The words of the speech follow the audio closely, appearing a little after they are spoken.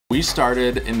We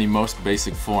started in the most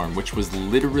basic form, which was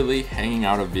literally hanging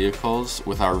out of vehicles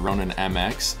with our Ronin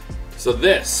MX. So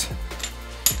this,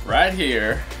 right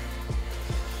here,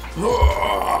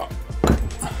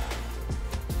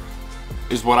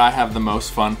 is what I have the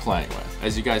most fun playing with.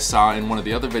 As you guys saw in one of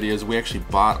the other videos, we actually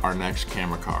bought our next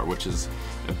camera car, which is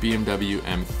a BMW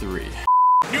M3.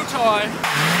 New toy!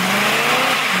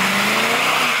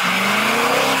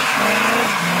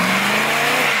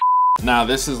 Now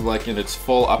this is like in its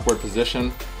full upward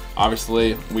position.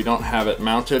 Obviously, we don't have it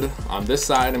mounted on this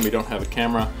side and we don't have a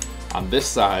camera on this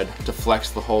side to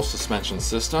flex the whole suspension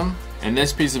system. And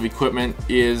this piece of equipment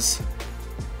is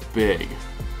big.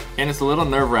 And it's a little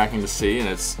nerve-wracking to see, and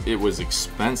it was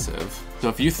expensive. So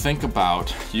if you think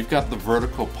about, you've got the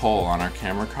vertical pole on our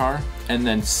camera car and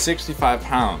then 65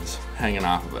 pounds hanging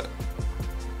off of it.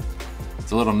 It's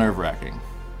a little nerve-wracking.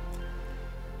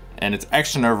 And it's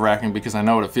extra nerve-wracking because I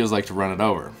know what it feels like to run it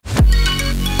over.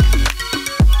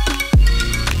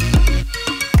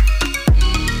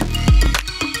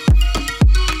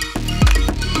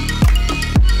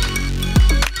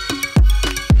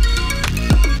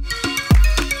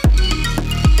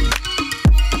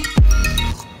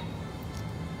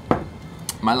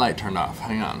 My light turned off,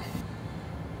 hang on.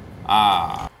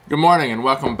 Good morning and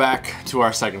welcome back to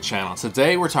our second channel.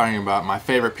 Today we're talking about my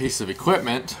favorite piece of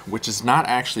equipment, which is not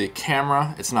actually a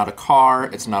camera, it's not a car,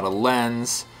 it's not a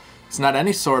lens, it's not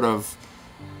any sort of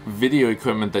video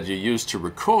equipment that you use to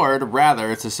record,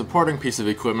 rather it's a supporting piece of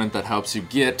equipment that helps you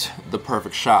get the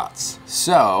perfect shots.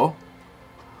 So,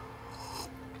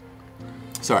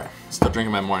 sorry, still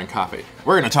drinking my morning coffee.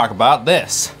 We're gonna talk about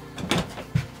this.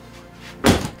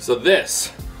 So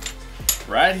this,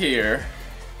 right here,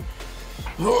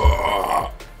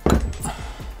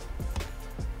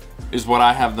 is what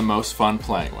I have the most fun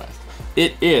playing with.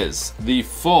 It is the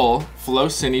full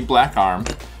Flowcine black arm.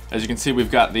 As you can see,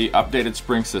 we've got the updated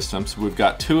spring system. So we've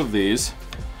got two of these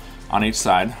on each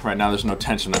side. Right now there's no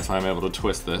tension, that's why I'm able to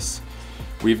twist this.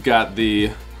 We've got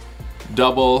the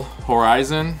double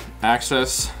horizon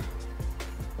axis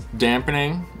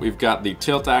dampening, we've got the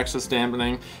tilt axis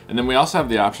dampening, and then we also have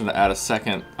the option to add a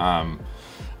second,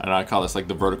 I don't know, I call this like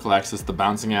the vertical axis, the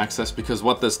bouncing axis, because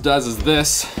what this does is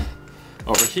this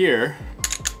over here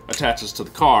attaches to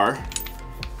the car,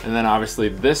 and then obviously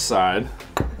this side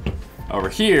over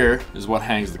here is what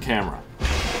hangs the camera.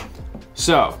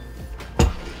 So,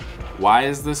 why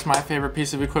is this my favorite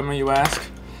piece of equipment, you ask?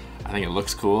 I think it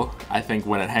looks cool. I think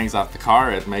when it hangs off the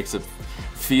car, it makes it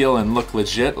feel and look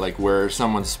legit, like we're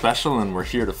someone special and we're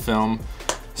here to film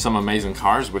some amazing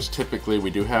cars, which typically we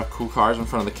do have cool cars in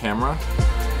front of the camera.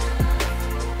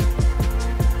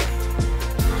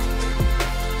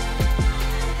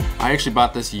 I actually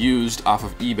bought this used off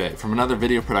of eBay from another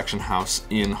video production house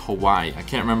in Hawaii. I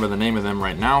can't remember the name of them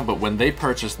right now, but when they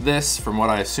purchased this, from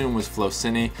what I assume was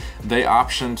Flowcine, they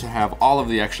optioned to have all of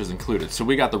the extras included. So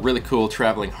we got the really cool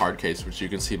traveling hard case, which you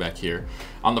can see back here.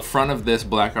 On the front of this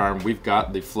black arm, we've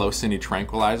got the Flowcine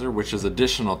tranquilizer, which is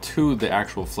additional to the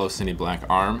actual Flowcine black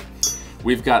arm.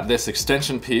 We've got this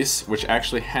extension piece, which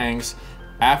actually hangs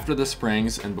after the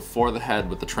springs and before the head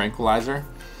with the tranquilizer.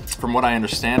 From what I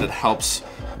understand, it helps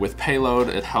with payload,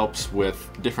 it helps with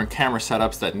different camera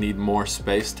setups that need more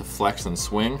space to flex and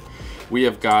swing. We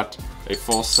have got a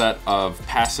full set of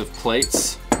passive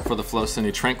plates for the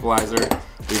Flowcine tranquilizer.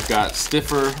 We've got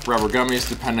stiffer rubber gummies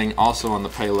depending also on the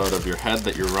payload of your head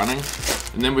that you're running.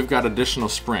 And then we've got additional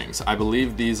springs. I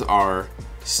believe these are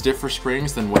stiffer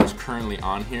springs than what is currently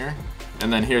on here.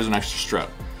 And then here's an extra strut.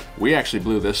 We actually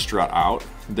blew this strut out.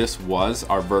 This was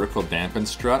our vertical dampened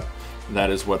strut. That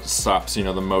is what stops, you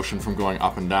know, the motion from going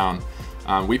up and down.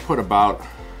 We put about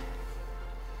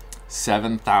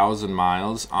 7,000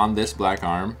 miles on this black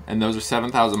arm, and those are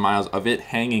 7,000 miles of it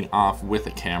hanging off with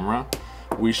a camera.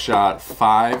 We shot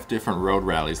 5 different road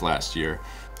rallies last year.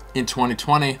 In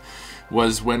 2020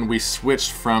 was when we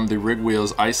switched from the rig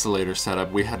wheels isolator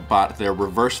setup. We had bought their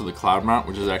reverse of the cloud mount,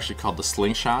 which is actually called the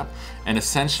slingshot, and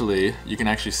essentially you can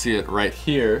actually see it right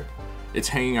here. It's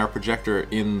hanging our projector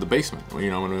in the basement, you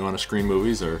know, when we want to screen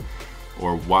movies or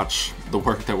watch the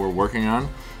work that we're working on.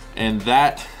 And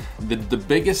that, the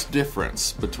biggest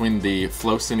difference between the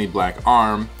Flowcine black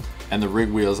arm and the rig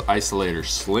wheels isolator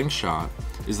slingshot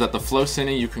is that the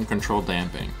Flowcine, you can control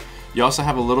damping. You also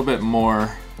have a little bit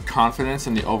more confidence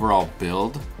in the overall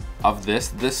build of this.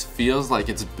 This feels like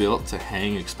it's built to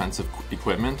hang expensive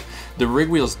equipment. The rig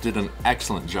wheels did an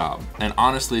excellent job, and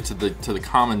honestly, to the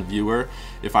common viewer,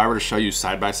 if I were to show you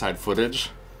side-by-side footage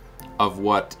of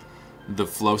what the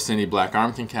Flowcine black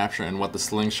arm can capture and what the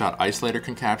slingshot isolator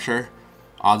can capture,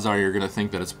 odds are you're gonna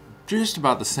think that it's just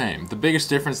about the same. The biggest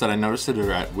difference that I noticed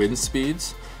are at wind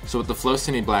speeds. So with the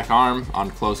Flowcine black arm on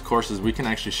closed courses, we can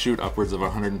actually shoot upwards of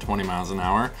 120 miles an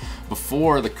hour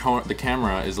before the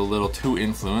camera is a little too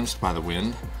influenced by the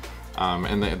wind.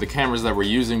 And the cameras that we're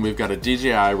using, we've got a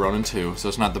DJI Ronin 2, so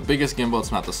it's not the biggest gimbal,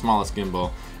 it's not the smallest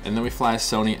gimbal, and then we fly a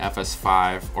Sony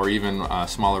FS5 or even a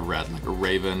smaller red, like a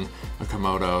Raven, a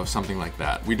Komodo, something like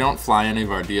that. We don't fly any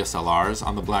of our DSLRs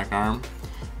on the black arm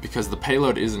because the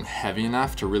payload isn't heavy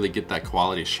enough to really get that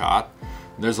quality shot.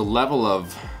 There's a level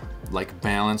of like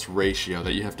balance ratio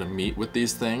that you have to meet with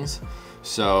these things.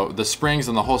 So the springs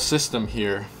and the whole system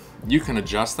here, you can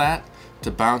adjust that to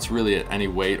bounce really at any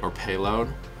weight or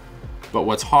payload. But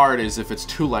what's hard is if it's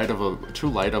too light of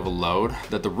a load,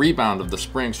 that the rebound of the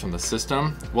springs from the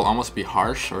system will almost be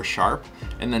harsh or sharp,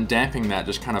 and then damping that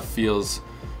just kind of feels,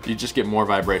 you just get more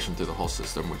vibration through the whole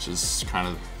system, which is kind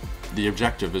of the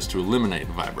objective, is to eliminate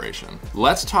vibration.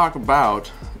 Let's talk about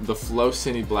the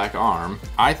Flowcine black arm.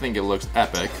 I think it looks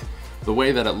epic. The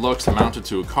way that it looks mounted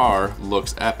to a car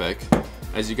looks epic.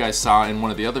 As you guys saw in one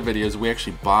of the other videos, we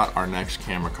actually bought our next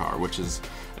camera car, which is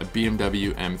a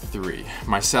BMW M3.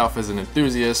 Myself as an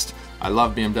enthusiast, I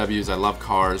love BMWs, I love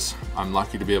cars. I'm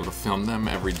lucky to be able to film them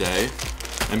every day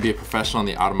and be a professional in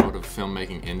the automotive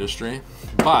filmmaking industry.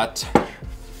 But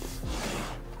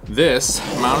this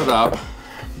mounted up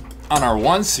on our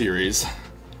 1 Series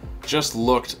just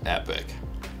looked epic.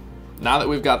 Now that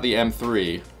we've got the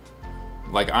M3,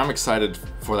 like, I'm excited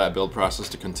for that build process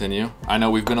to continue. I know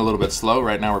we've been a little bit slow.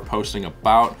 Right now we're posting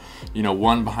about, you know,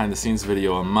 1 behind the scenes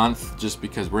video a month just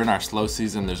because we're in our slow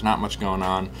season. There's not much going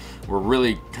on. We're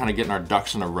really kind of getting our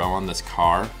ducks in a row on this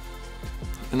car.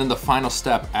 And then the final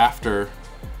step after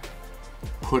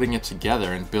putting it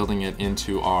together and building it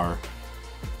into our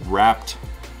wrapped,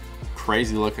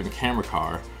 crazy looking camera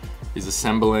car is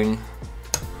assembling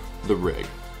the rig.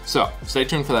 So stay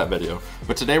tuned for that video.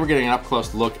 But today we're getting an up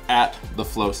close look at the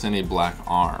Flowcine black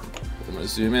arm. I'm gonna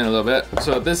zoom in a little bit.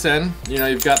 So at this end, you know,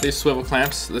 you've got these swivel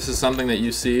clamps. This is something that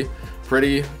you see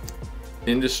pretty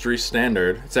industry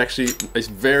standard. It's actually a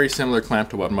very similar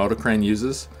clamp to what Motocrane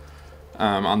uses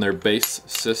on their base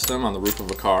system on the roof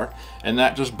of a car. And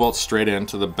that just bolts straight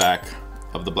into the back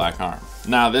of the black arm.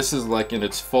 Now this is like in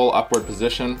its full upward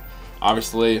position.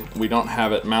 Obviously we don't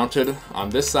have it mounted on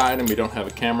this side and we don't have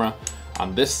a camera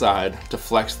on this side to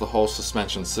flex the whole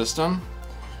suspension system.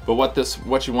 But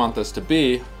what you want this to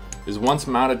be is, once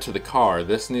mounted to the car,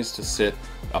 this needs to sit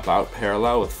about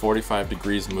parallel with 45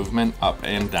 degrees movement up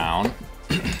and down.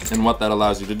 And what that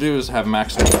allows you to do is have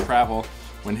maximum travel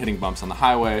when hitting bumps on the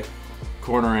highway,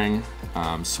 cornering,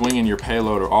 swinging your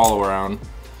payload or all around.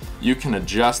 You can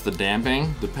adjust the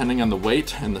damping depending on the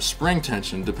weight and the spring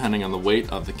tension depending on the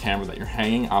weight of the camera that you're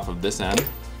hanging off of this end.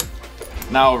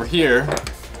 Now over here,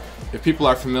 if people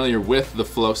are familiar with the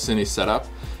Flowcine setup,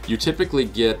 you typically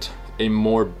get a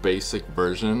more basic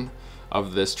version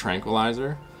of this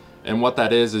tranquilizer. And what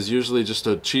that is usually just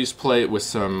a cheese plate with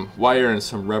some wire and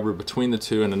some rubber between the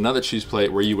two and another cheese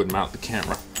plate where you would mount the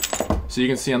camera. So you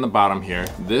can see on the bottom here,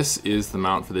 this is the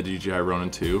mount for the DJI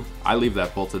Ronin 2. I leave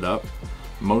that bolted up,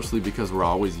 mostly because we're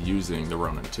always using the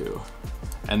Ronin 2.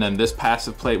 And then this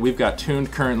passive plate we've got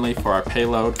tuned currently for our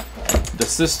payload. The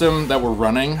system that we're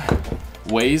running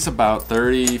weighs about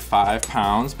 35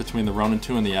 pounds between the Ronin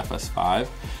 2 and the FS5.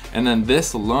 And then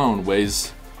this alone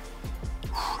weighs,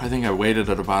 I think I weighed it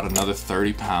at about another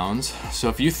 30 pounds. So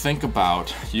if you think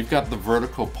about, you've got the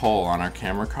vertical pole on our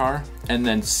camera car and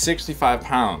then 65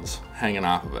 pounds hanging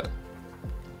off of it.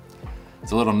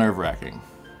 It's a little nerve-wracking.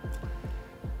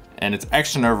 And it's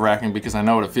extra nerve-wracking because I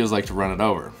know what it feels like to run it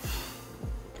over.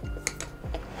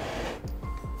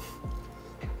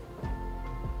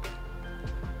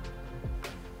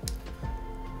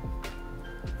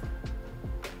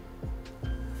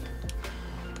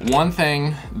 One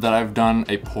thing that I've done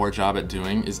a poor job at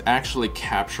doing is actually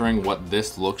capturing what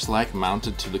this looks like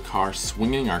mounted to the car,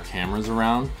 swinging our cameras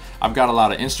around. I've got a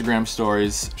lot of Instagram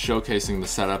stories showcasing the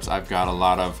setups. I've got a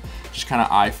lot of just kind of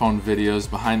iPhone videos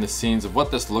behind the scenes of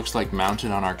what this looks like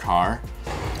mounted on our car.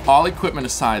 All equipment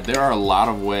aside, there are a lot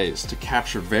of ways to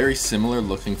capture very similar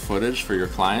looking footage for your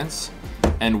clients.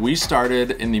 And we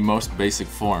started in the most basic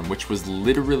form, which was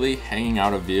literally hanging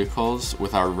out of vehicles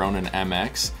with our Ronin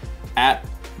MX at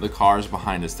the cars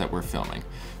behind us that we're filming.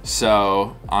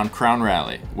 So on Crown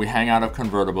Rally, we hang out of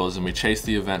convertibles and we chase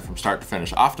the event from start to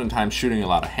finish, oftentimes shooting a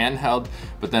lot of handheld,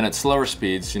 but then at slower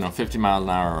speeds, you know, 50 miles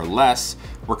an hour or less,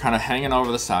 we're kind of hanging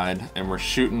over the side and we're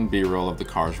shooting B-roll of the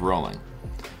cars rolling.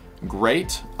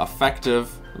 Great,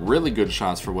 effective, really good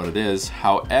shots for what it is.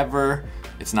 However,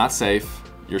 it's not safe,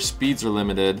 your speeds are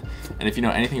limited, and if you know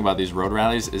anything about these road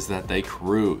rallies is that they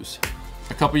cruise.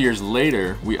 A couple years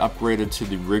later, we upgraded to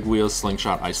the Rig Wheel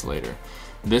Slingshot Isolator.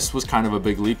 This was kind of a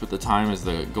big leap at the time, as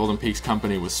the Goldenpeaks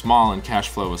company was small and cash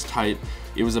flow was tight.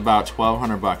 It was about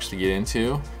 $1,200 to get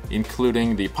into,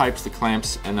 including the pipes, the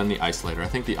clamps, and then the isolator. I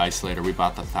think the isolator, we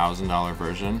bought the $1,000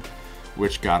 version,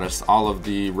 which got us all of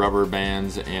the rubber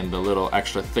bands and the little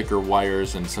extra thicker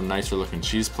wires and some nicer looking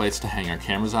cheese plates to hang our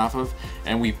cameras off of.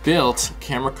 And we built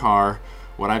Camera Car,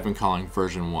 what I've been calling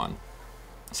version 1.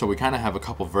 So we kind of have a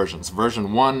couple versions.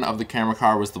 Version 1 of the Camera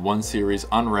Car was the 1 series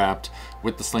unwrapped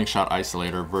with the slingshot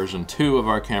isolator. Version 2 of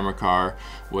our Camera Car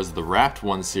was the wrapped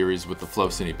 1 series with the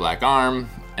Flowcine black arm.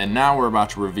 And now we're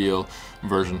about to reveal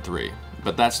version 3.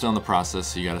 But that's still in the process,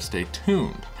 so you gotta stay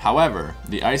tuned. However,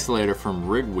 the isolator from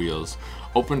Rig Wheels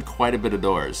opened quite a bit of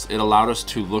doors. It allowed us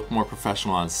to look more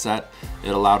professional on set. It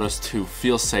allowed us to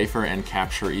feel safer and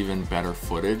capture even better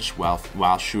footage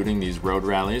while shooting these road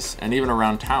rallies and even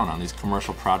around town on these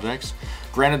commercial projects.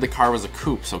 Granted, the car was a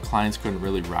coupe, so clients couldn't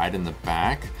really ride in the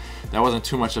back. That wasn't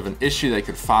too much of an issue. They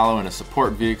could follow in a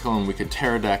support vehicle, and we could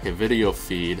pterodact a video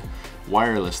feed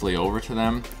wirelessly over to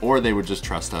them, or they would just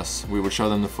trust us. We would show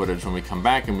them the footage when we come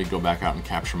back, and we'd go back out and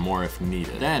capture more if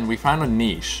needed. Then we found a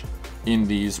niche in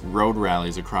these road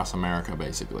rallies across America,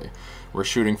 basically. We're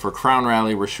shooting for Crown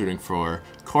Rally, we're shooting for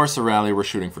Corsa Rally, we're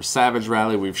shooting for Savage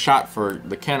Rally, we've shot for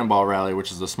the Cannonball Rally,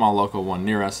 which is a small local one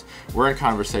near us. We're in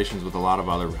conversations with a lot of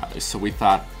other rallies, so we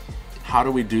thought, how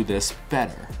do we do this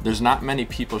better? There's not many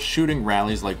people shooting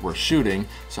rallies like we're shooting,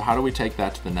 so how do we take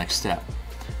that to the next step?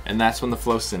 And that's when the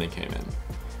Flowcine came in.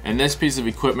 And this piece of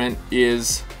equipment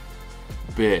is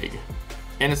big.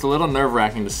 And it's a little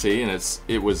nerve-wracking to see, and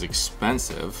it was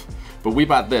expensive. But we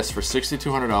bought this for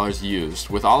 $6,200 used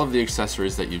with all of the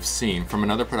accessories that you've seen from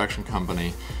another production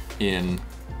company in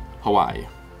Hawaii.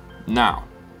 Now,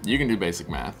 you can do basic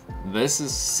math. This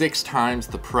is 6 times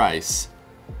the price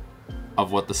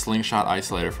of what the slingshot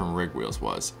isolator from Rig Wheels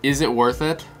was. Is it worth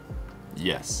it?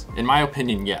 Yes. In my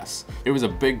opinion, yes. It was a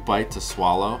big bite to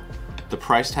swallow. The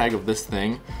price tag of this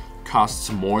thing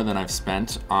costs more than I've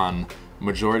spent on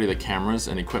majority of the cameras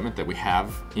and equipment that we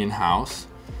have in-house.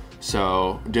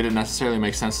 So did it necessarily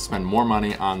make sense to spend more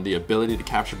money on the ability to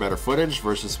capture better footage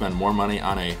versus spend more money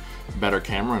on a better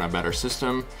camera and a better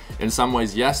system? In some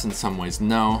ways yes, in some ways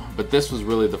no, but this was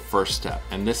really the first step,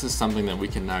 and this is something that we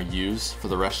can now use for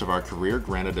the rest of our career.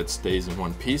 Granted, it stays in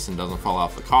one piece and doesn't fall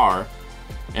off the car,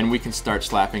 and we can start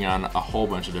slapping on a whole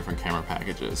bunch of different camera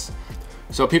packages.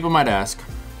 So people might ask,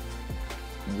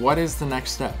 what is the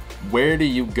next step? Where do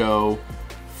you go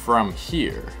from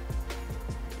here?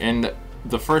 And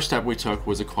the first step we took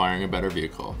was acquiring a better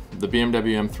vehicle. The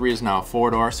BMW M3 is now a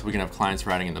 4-door, so we can have clients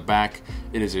riding in the back.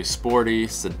 It is a sporty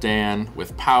sedan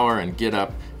with power and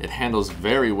get-up. It handles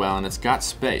very well, and it's got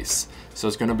space. So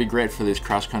it's gonna be great for these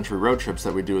cross-country road trips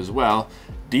that we do as well.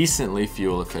 Decently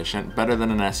fuel efficient, better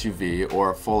than an SUV or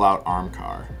a full-out arm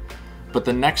car. But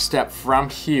the next step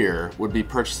from here would be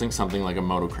purchasing something like a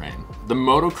moto crane. The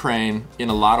moto crane, in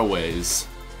a lot of ways,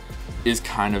 is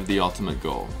kind of the ultimate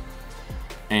goal.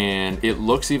 And it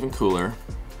looks even cooler,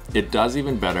 it does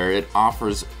even better, it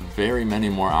offers very many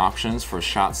more options for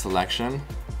shot selection,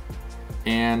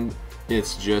 and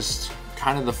it's just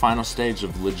kind of the final stage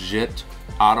of legit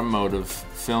automotive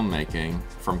filmmaking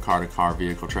from car-to-car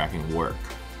vehicle tracking work.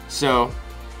 So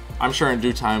I'm sure in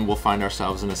due time we'll find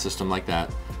ourselves in a system like that,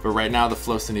 but right now the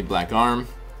Flowcine black arm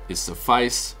is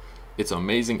suffice. It's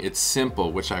amazing, it's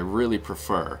simple, which I really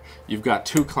prefer. You've got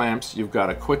 2 clamps, you've got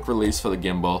a quick release for the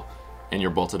gimbal, and you're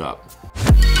bolted up.